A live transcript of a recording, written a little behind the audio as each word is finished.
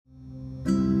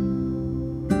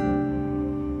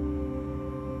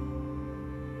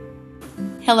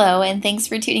Hello, and thanks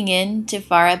for tuning in to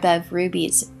Far Above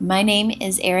Rubies. My name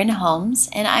is Erin Holmes,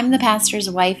 and I'm the pastor's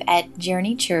wife at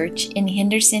Journey Church in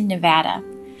Henderson, Nevada.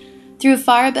 Through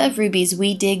Far Above Rubies,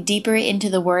 we dig deeper into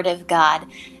the Word of God,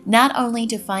 not only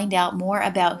to find out more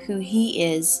about who He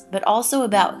is, but also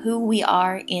about who we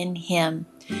are in Him.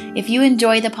 If you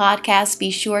enjoy the podcast,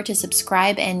 be sure to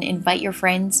subscribe and invite your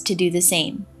friends to do the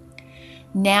same.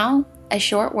 Now, a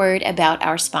short word about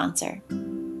our sponsor.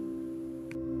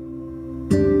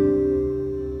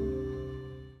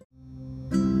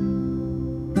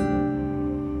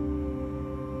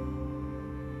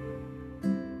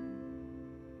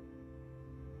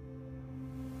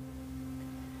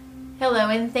 Hello,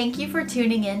 and thank you for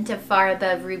tuning in to Far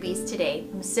Above Rubies today.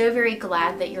 I'm so very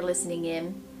glad that you're listening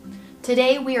in.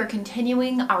 Today we are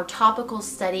continuing our topical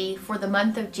study for the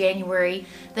month of January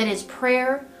that is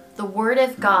prayer, the Word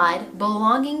of God,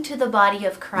 belonging to the body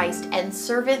of Christ, and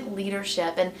servant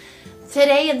leadership. And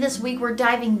today and this week we're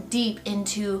diving deep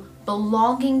into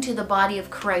belonging to the body of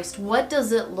Christ. What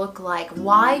does it look like?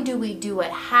 Why do we do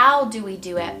it? How do we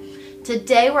do it?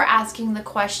 Today we're asking the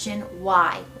question,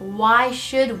 why? Why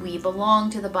should we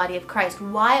belong to the body of Christ?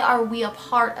 Why are we a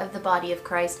part of the body of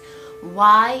Christ?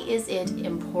 Why is it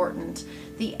important?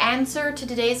 The answer to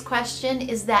today's question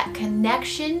is that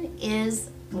connection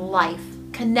is life.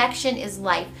 Connection is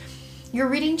life. Your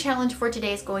reading challenge for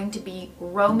today is going to be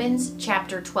Romans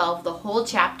chapter 12, the whole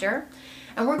chapter.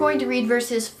 And we're going to read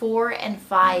verses 4 and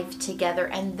 5 together.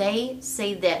 And they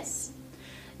say this: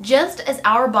 just as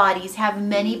our bodies have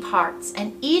many parts,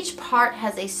 and each part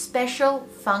has a special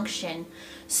function,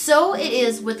 so it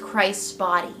is with Christ's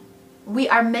body. We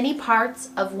are many parts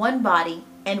of one body,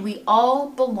 and we all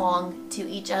belong to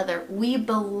each other. We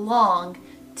belong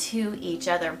to each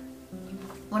other.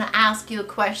 I want to ask you a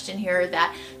question here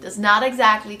that does not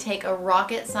exactly take a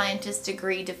rocket scientist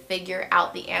degree to figure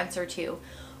out the answer to.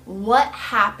 What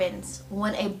happens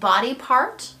when a body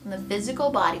part, the physical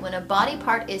body, when a body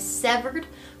part is severed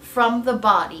from the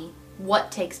body?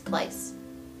 What takes place?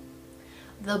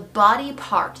 The body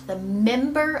part, the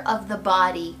member of the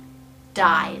body,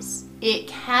 dies. It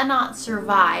cannot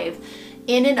survive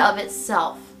in and of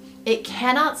itself. It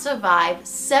cannot survive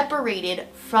separated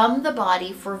from the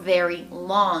body for very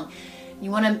long. You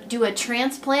want to do a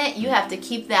transplant, you have to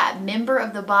keep that member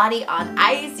of the body on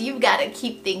ice. You've got to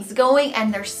keep things going,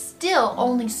 and there's still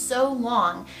only so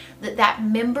long that that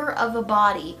member of a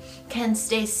body can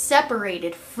stay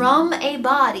separated from a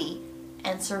body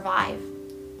and survive.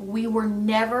 We were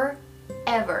never,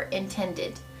 ever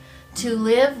intended to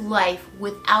live life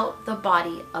without the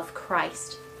body of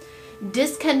Christ.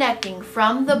 Disconnecting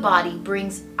from the body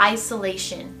brings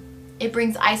isolation. It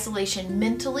brings isolation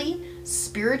mentally,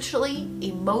 spiritually,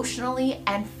 emotionally,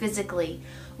 and physically.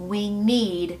 We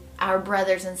need our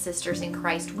brothers and sisters in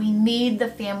Christ. We need the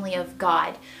family of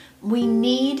God. We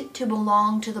need to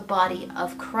belong to the body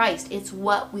of Christ. It's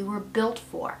what we were built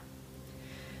for.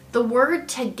 The word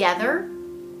together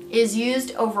is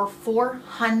used over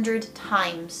 400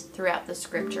 times throughout the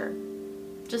scripture.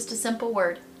 Just a simple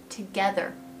word,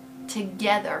 together.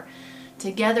 Together.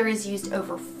 Together is used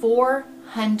over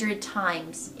 400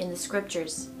 times in the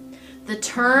scriptures. The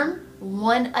term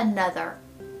one another,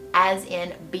 as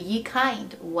in be ye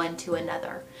kind one to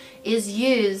another, is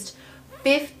used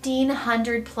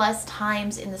 1,500 plus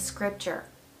times in the scripture.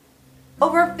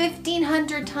 Over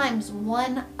 1,500 times,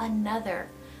 one another.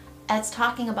 It's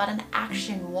talking about an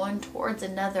action one towards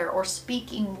another, or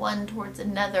speaking one towards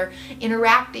another,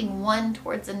 interacting one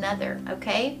towards another,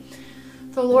 okay?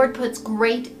 The Lord puts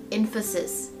great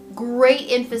emphasis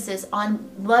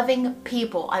on loving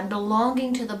people, on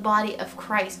belonging to the body of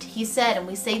Christ. He said, and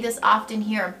we say this often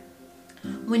here,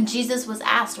 when Jesus was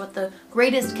asked what the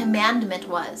greatest commandment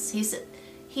was,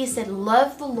 he said,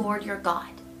 love the Lord your God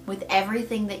with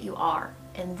everything that you are.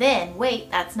 And then, wait,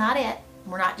 that's not it.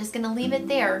 We're not just going to leave it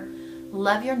there.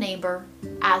 Love your neighbor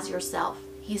as yourself.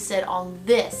 He said, on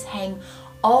this hang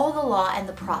all the law and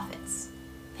the prophets.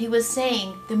 He was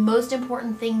saying the most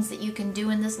important things that you can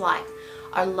do in this life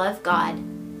are love God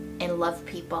and love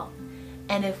people.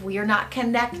 And if we are not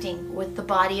connecting with the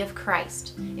body of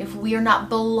Christ, if we are not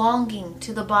belonging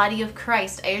to the body of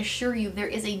Christ, I assure you there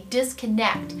is a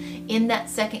disconnect in that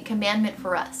second commandment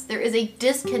for us. There is a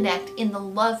disconnect in the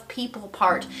love people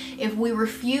part if we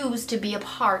refuse to be a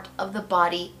part of the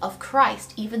body of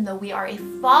Christ, even though we are a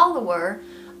follower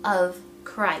of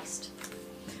Christ.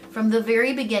 From the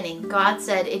very beginning, God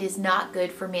said it is not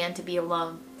good for man to be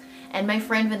alone. And my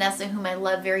friend Vanessa, whom I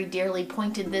love very dearly,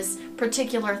 pointed this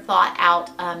particular thought out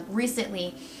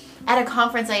recently at a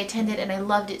conference I attended, and I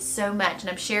loved it so much, and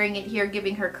I'm sharing it here,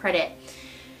 giving her credit.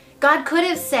 God could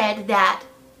have said that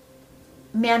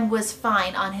man was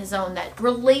fine on his own, that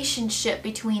relationship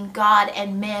between God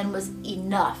and man was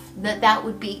enough, that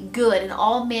would be good and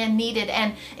all man needed,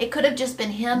 and it could have just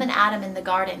been him and Adam in the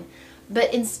garden.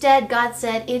 But instead, God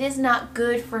said, it is not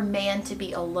good for man to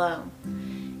be alone.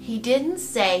 He didn't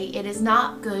say it is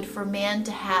not good for man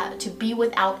to be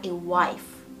without a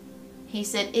wife. He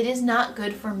said it is not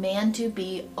good for man to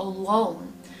be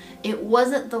alone. It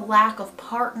wasn't the lack of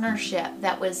partnership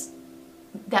that was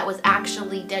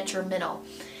actually detrimental.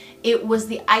 It was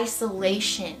the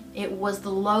isolation. It was the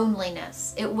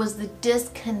loneliness. It was the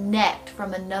disconnect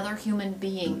from another human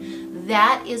being.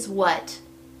 That is what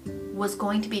was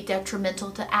going to be detrimental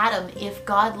to Adam if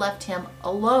God left him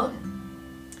alone.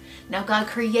 Now, God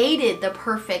created the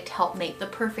perfect helpmate, the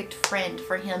perfect friend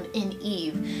for him in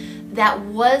Eve. That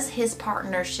was his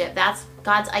partnership. That's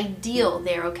God's ideal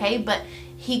there, okay? But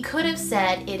he could have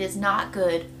said it is not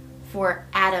good for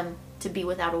Adam to be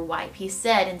without a wife. He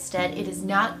said instead, it is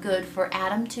not good for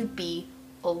Adam to be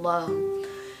alone.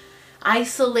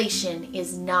 Isolation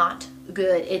is not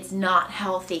good. It's not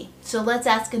healthy. So let's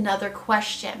ask another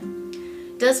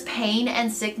question. Does pain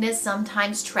and sickness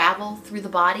sometimes travel through the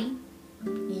body?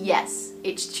 Yes,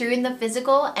 it's true in the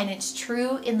physical and it's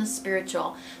true in the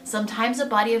spiritual. Sometimes the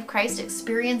body of Christ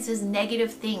experiences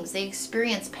negative things. They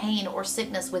experience pain or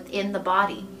sickness within the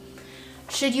body.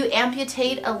 Should you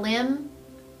amputate a limb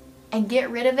and get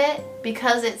rid of it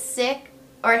because it's sick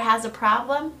or it has a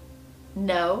problem?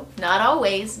 No, not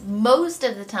always. Most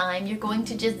of the time, you're going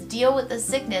to just deal with the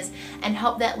sickness and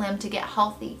help that limb to get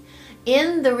healthy.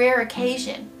 In the rare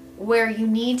occasion where you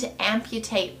need to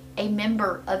amputate a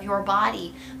member of your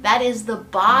body, that is the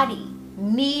body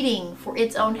needing for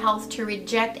its own health to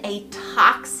reject a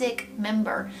toxic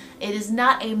member. It is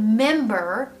not a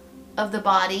member of the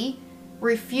body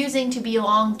refusing to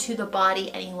belong to the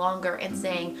body any longer and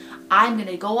saying, I'm going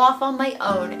to go off on my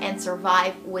own and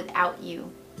survive without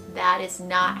you. That is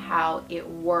not how it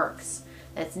works.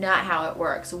 That's not how it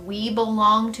works. We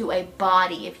belong to a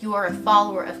body. If you are a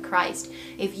follower of Christ,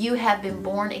 if you have been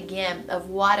born again of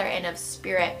water and of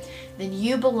spirit, then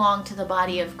you belong to the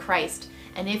body of Christ.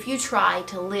 And if you try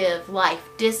to live life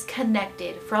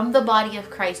disconnected from the body of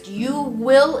Christ, you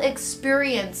will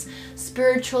experience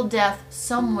spiritual death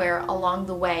somewhere along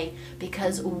the way,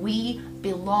 because we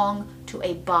belong to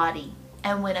a body.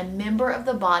 And when a member of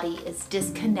the body is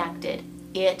disconnected,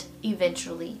 it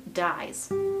eventually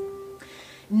dies.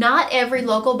 Not every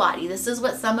local body, this is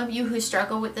what some of you who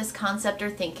struggle with this concept are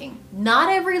thinking.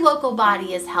 Not every local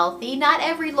body is healthy. Not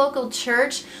every local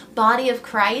church, body of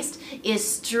Christ, is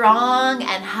strong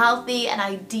and healthy and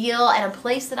ideal and a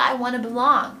place that I want to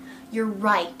belong. You're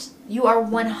right. You are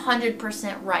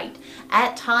 100% right.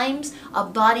 At times, a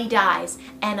body dies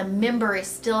and a member is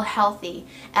still healthy.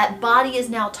 That body is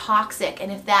now toxic,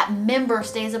 and if that member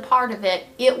stays a part of it,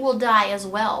 it will die as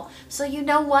well. So you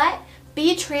know what?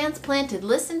 Be transplanted.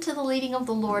 Listen to the leading of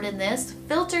the Lord in this.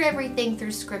 Filter everything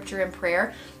through scripture and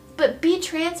prayer. But be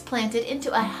transplanted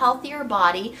into a healthier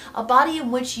body, a body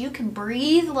in which you can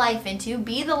breathe life into.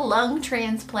 Be the lung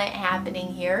transplant happening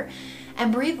here.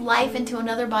 And breathe life into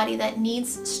another body that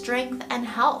needs strength and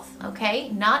health, okay?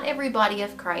 Not every body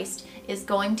of Christ is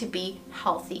going to be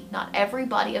healthy. Not every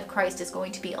body of Christ is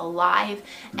going to be alive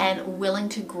and willing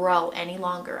to grow any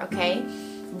longer, okay?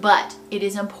 But it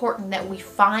is important that we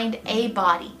find a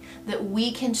body that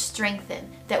we can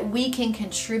strengthen, that we can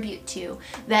contribute to,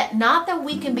 that not that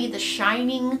we can be the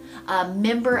shining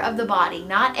member of the body.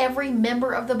 Not every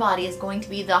member of the body is going to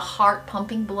be the heart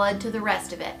pumping blood to the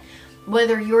rest of it.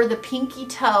 Whether you're the pinky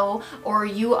toe, or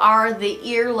you are the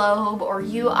earlobe, or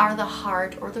you are the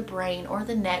heart, or the brain, or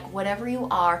the neck, whatever you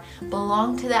are,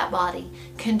 belong to that body.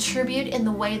 Contribute in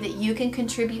the way that you can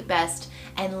contribute best,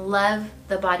 and love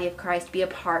the body of Christ. Be a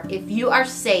part. If you are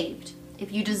saved,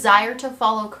 if you desire to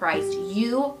follow Christ,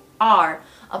 you are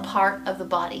a part of the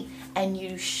body, and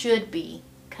you should be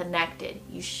connected.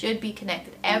 You should be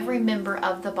connected. Every member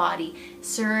of the body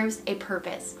serves a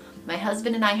purpose. My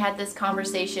husband and I had this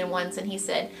conversation once, and he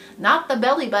said, not the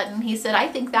belly button. He said, I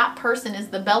think that person is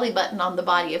the belly button on the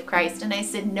body of Christ. And I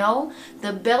said, no,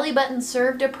 the belly button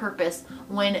served a purpose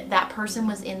when that person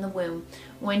was in the womb.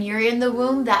 When you're in the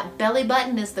womb, that belly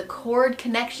button is the cord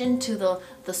connection to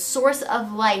the source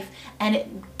of life, and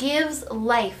it gives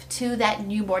life to that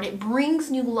newborn. It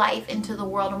brings new life into the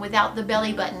world, and without the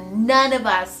belly button, none of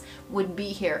us would be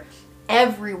here.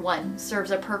 Everyone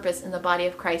serves a purpose in the body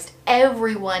of Christ.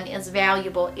 Everyone is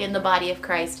valuable in the body of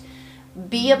Christ.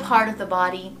 Be a part of the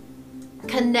body.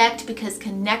 Connect, because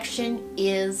connection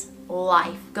is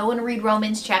life. Go and read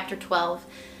Romans chapter 12.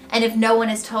 And if no one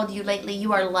has told you lately,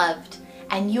 you are loved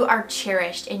and you are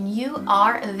cherished, and you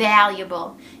are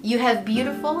valuable. You have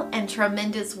beautiful and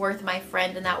tremendous worth, my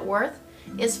friend, and that worth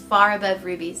is far above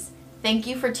rubies. Thank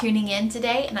you for tuning in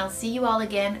today, and I'll see you all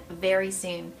again very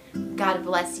soon. God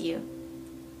bless you.